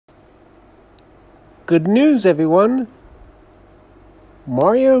Good news, everyone!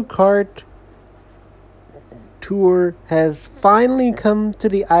 Mario Kart Tour has finally come to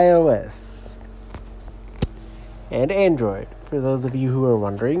the iOS and Android, for those of you who are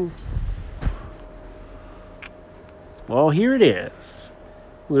wondering. Well, here it is.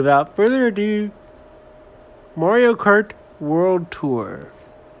 Without further ado, Mario Kart World Tour.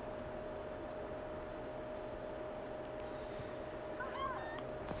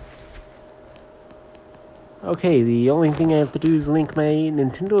 Okay, the only thing I have to do is link my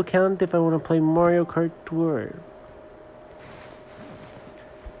Nintendo account if I want to play Mario Kart Tour.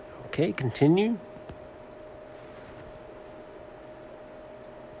 Okay, continue.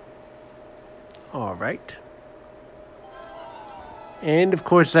 Alright. And of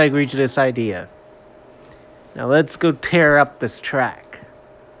course I agree to this idea. Now let's go tear up this track.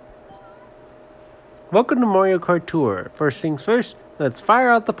 Welcome to Mario Kart Tour. First things first, let's fire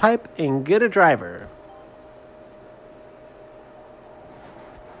out the pipe and get a driver.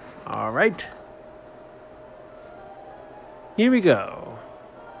 Alright. Here we go.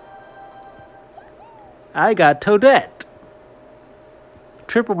 I got Toadette.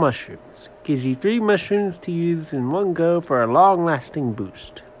 Triple mushrooms. Gives you 3 mushrooms to use in one go for a long-lasting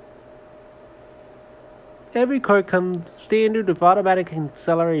boost. Every card comes standard with automatic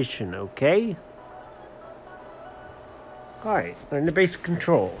acceleration, okay? Alright, learn the basic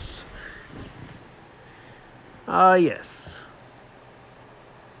controls. Yes.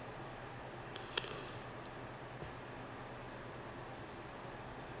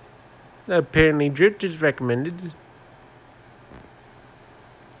 Apparently drift is recommended.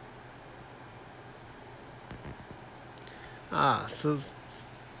 So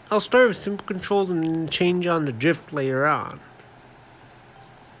I'll start with simple controls and then change on the drift later on.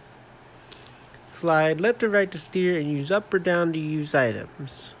 Slide left or right to steer and use up or down to use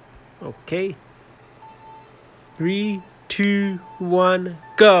items. Okay. 3, 2, 1,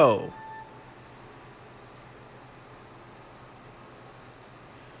 go!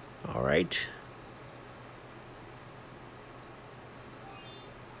 Alright.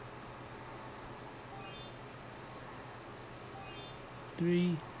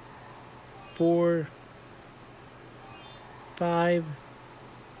 Three, 4, 5,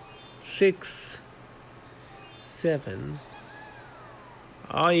 6, 7.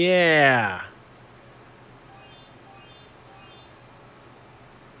 Oh yeah!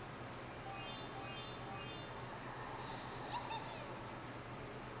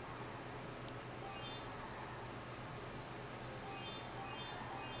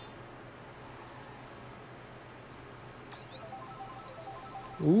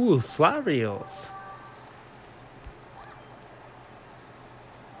 Ooh, slot reels.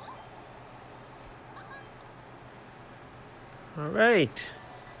 Alright.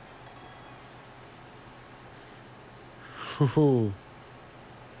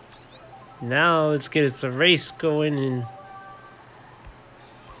 Now let's get us a race going and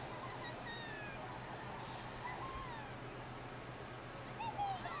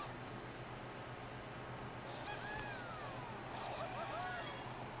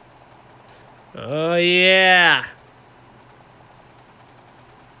oh yeah!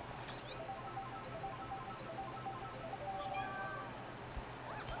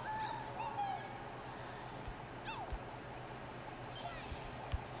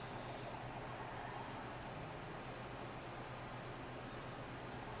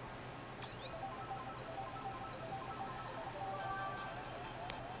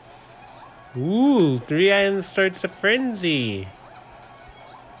 Ooh, 3 items starts a frenzy.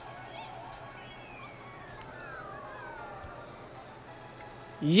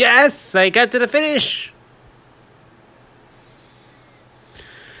 Yes, I got to the finish.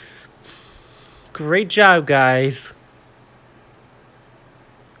 Great job, guys.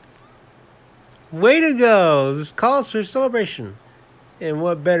 Way to go. This calls for celebration. And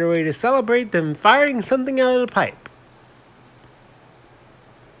what better way to celebrate than firing something out of the pipe?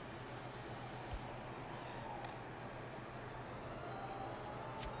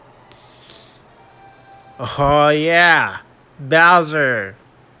 Oh yeah, Bowser.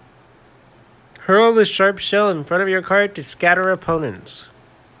 Hurl the sharp shell in front of your cart to scatter opponents.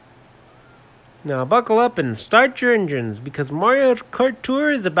 Now buckle up and start your engines because Mario Kart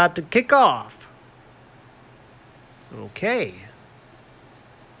Tour is about to kick off. Okay.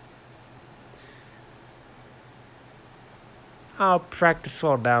 I'll practice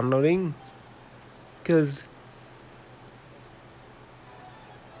while downloading because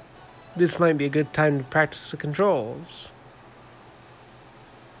this might be a good time to practice the controls.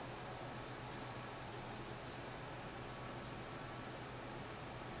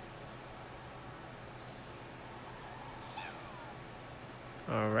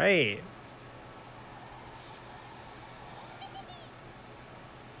 Alright.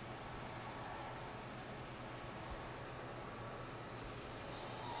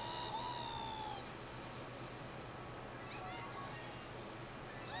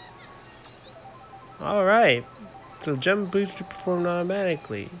 Alright. So jump booster performed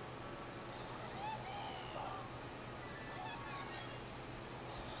automatically.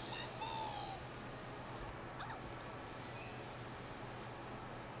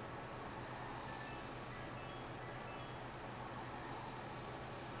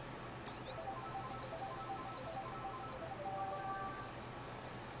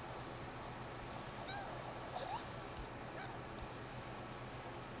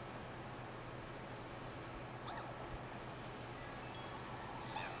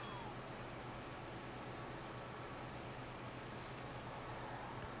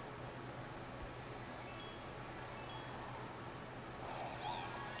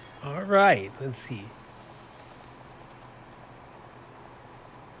 Alright, let's see.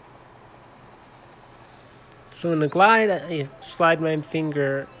 So in the glide, I slide my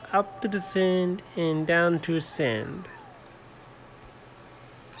finger up to descend and down to ascend.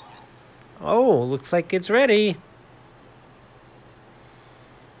 Oh, looks like it's ready.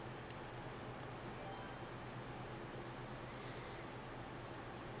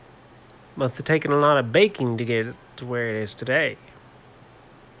 Must have taken a lot of baking to get it to where it is today.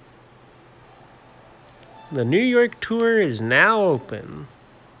 The New York tour is now open.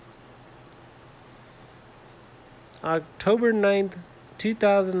 October 9th,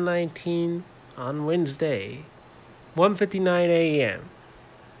 2019 on Wednesday, 1:59 a.m.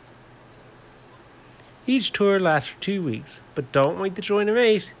 Each tour lasts for 2 weeks, but don't wait to join the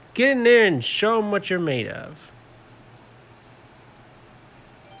race. Get in there and show them what you're made of.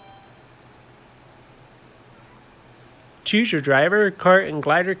 Choose your driver, kart, and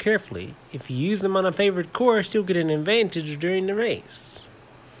glider carefully. If you use them on a favorite course, you'll get an advantage during the race.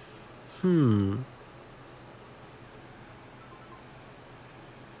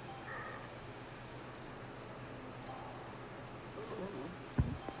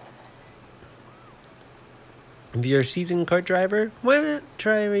 If you're a seasoned kart driver, why not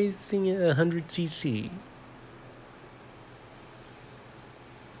try racing at 100cc?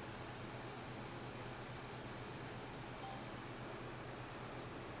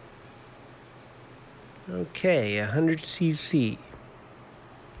 Okay, 100cc.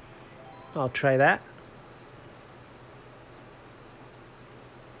 I'll try that.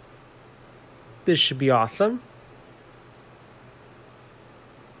 This should be awesome.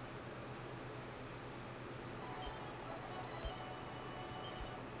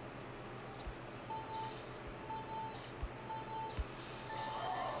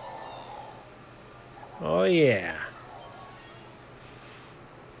 Oh yeah.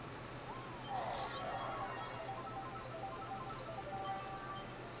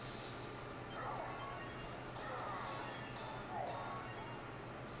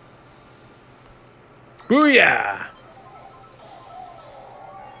 Booyah!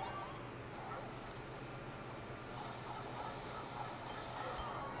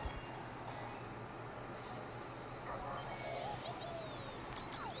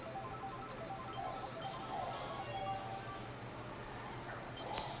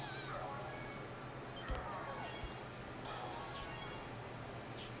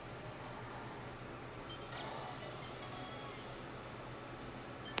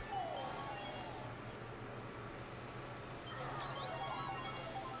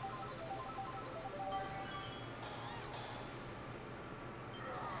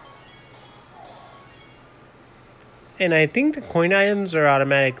 And I think the coin items are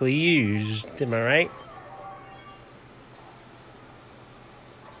automatically used, am I right?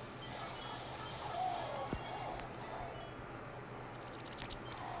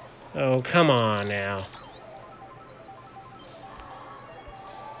 Oh, come on now.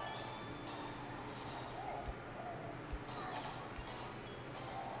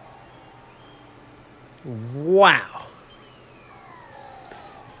 Wow.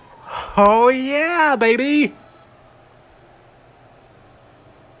 Oh yeah, baby!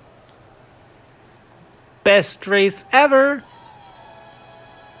 Best race ever!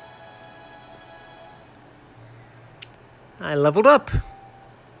 I leveled up,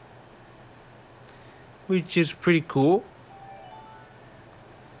 which is pretty cool.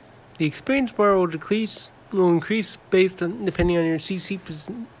 The experience bar will increase based on depending on your CC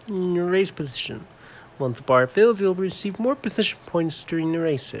in your race position. Once the bar fills, you'll receive more position points during the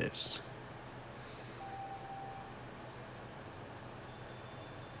races.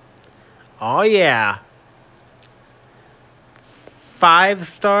 Oh yeah. 5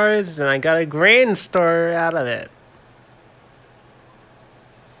 stars, and I got a grand star out of it.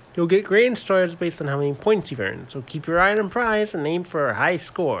 You'll get grand stars based on how many points you've earned, so keep your eye on the prize and aim for a high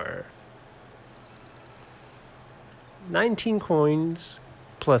score. 19 coins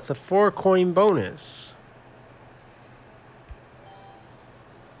plus a 4 coin bonus.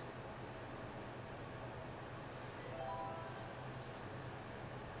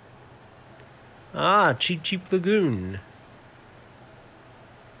 Ah, Cheap Cheap Lagoon.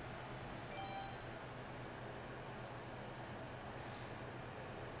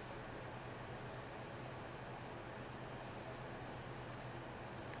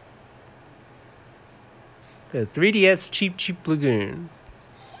 The 3DS Cheap Cheap Lagoon.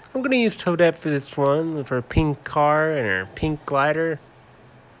 I'm gonna use Toadette for this one with her pink car and her pink glider.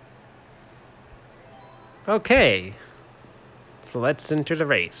 Okay, so let's enter the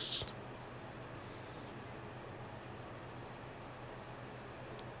race.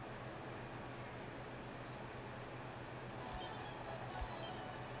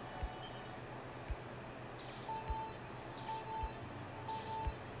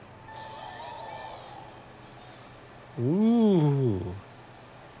 Ooh.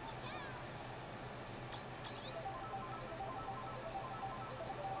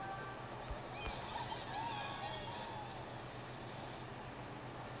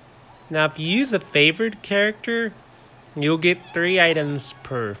 Now, if you use a favored character, you'll get 3 items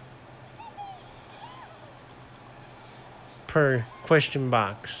per question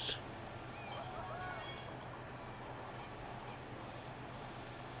box.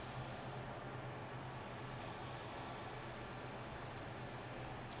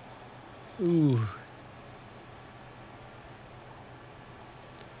 Ooh.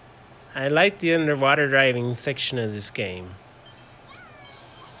 I like the underwater driving section of this game.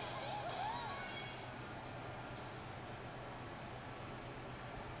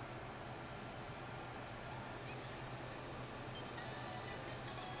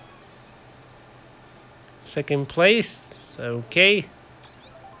 Second place, okay.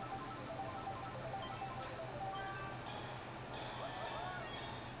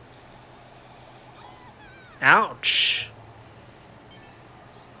 Ouch.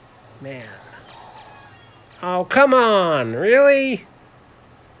 Man. Oh, come on, really?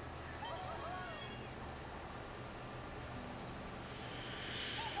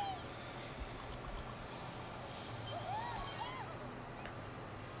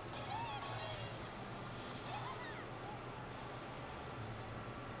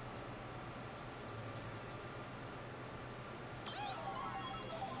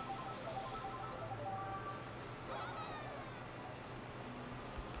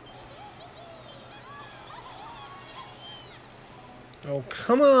 Oh,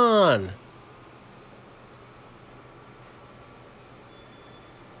 come on!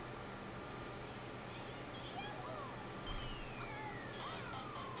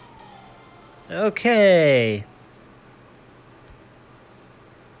 Okay.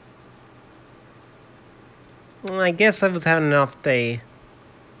 Well, I guess I was having an off day.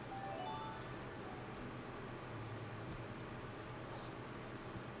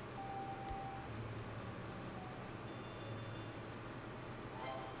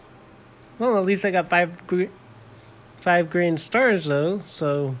 Well, at least I got 5 grand stars, though,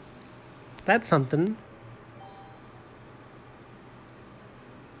 so that's something.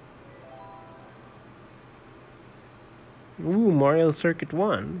 Ooh, Mario Circuit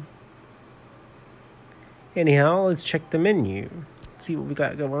 1. Anyhow, let's check the menu. See what we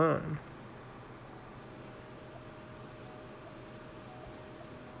got going on.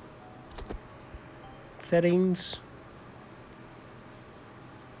 Settings.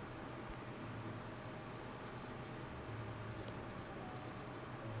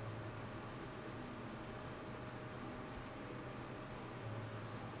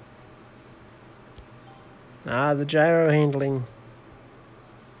 Ah, the gyro handling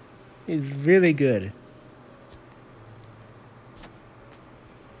is really good.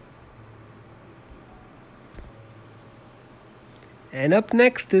 And up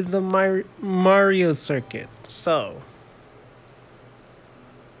next is the Mario Circuit. So,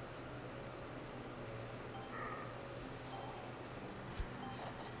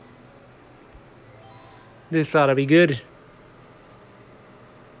 this ought to be good.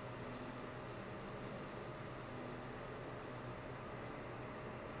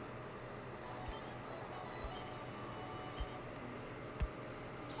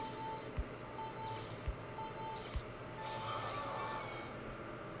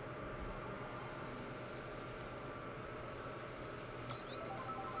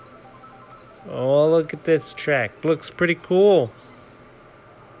 Oh, look at this track. Looks pretty cool.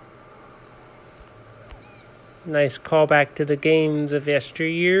 Nice callback to the games of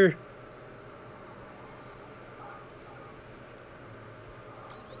yesteryear.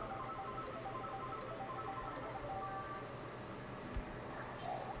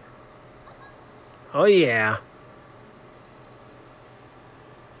 Oh yeah.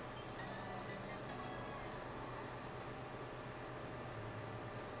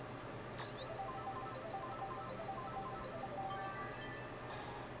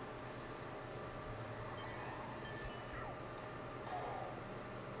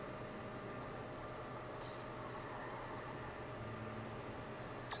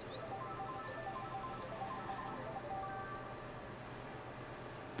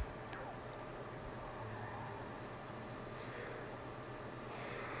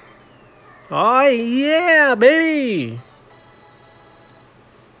 Oh yeah, baby!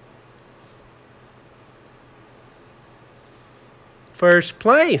 First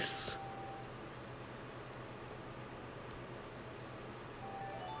place!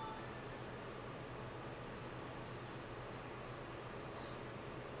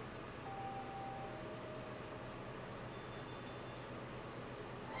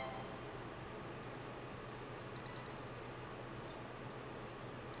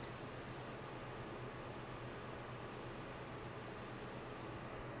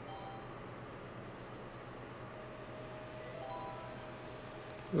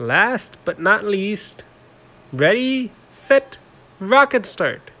 Last but not least, ready, set, rocket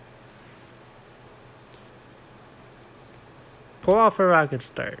start. Pull off a rocket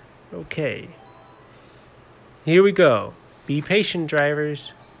start. Okay. Here we go. Be patient,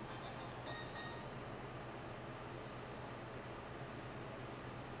 drivers.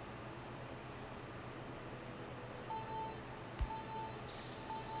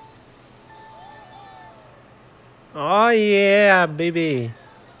 Oh yeah, baby.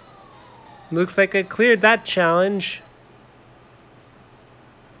 Looks like I cleared that challenge.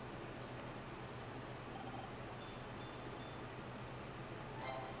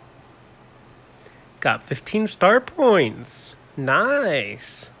 Got 15 star points.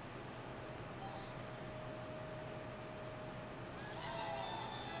 Nice.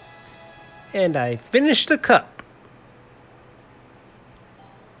 And I finished the cup.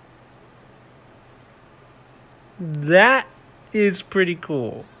 That is pretty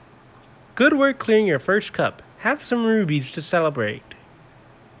cool. Good work clearing your first cup. Have some rubies to celebrate.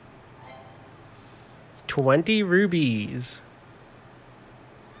 20 rubies.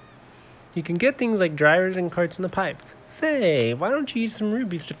 You can get things like drivers and carts in the pipes. Say, why don't you use some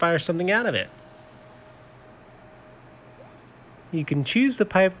rubies to fire something out of it? You can choose the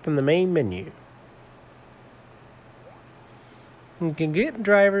pipe from the main menu. You can get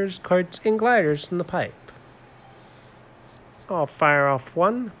drivers, carts, and gliders from the pipe. I'll fire off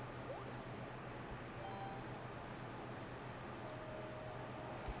one.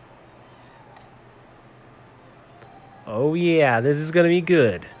 Oh yeah, this is gonna be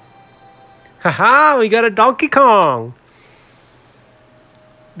good. Haha, we got a Donkey Kong!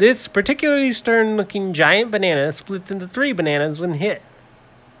 This particularly stern-looking giant banana splits into 3 bananas when hit.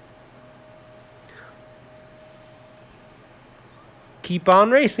 Keep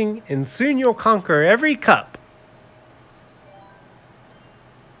on racing, and soon you'll conquer every cup.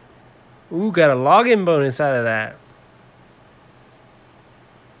 Ooh, got a login bonus out of that.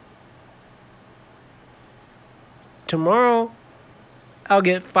 Tomorrow, I'll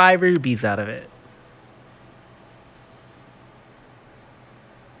get 5 rubies out of it.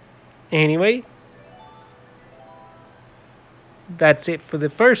 Anyway, that's it for the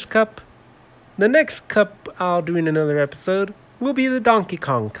first cup. The next cup I'll do in another episode will be the Donkey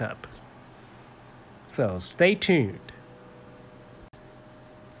Kong Cup. So stay tuned.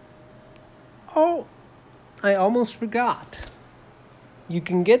 Oh, I almost forgot. You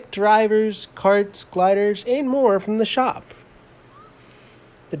can get drivers, carts, gliders, and more from the shop.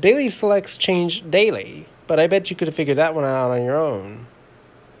 The daily selects change daily, but I bet you could have figured that one out on your own.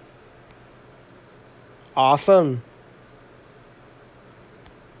 Awesome.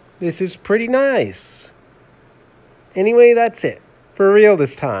 This is pretty nice. Anyway, that's it. For real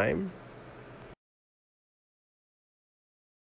this time.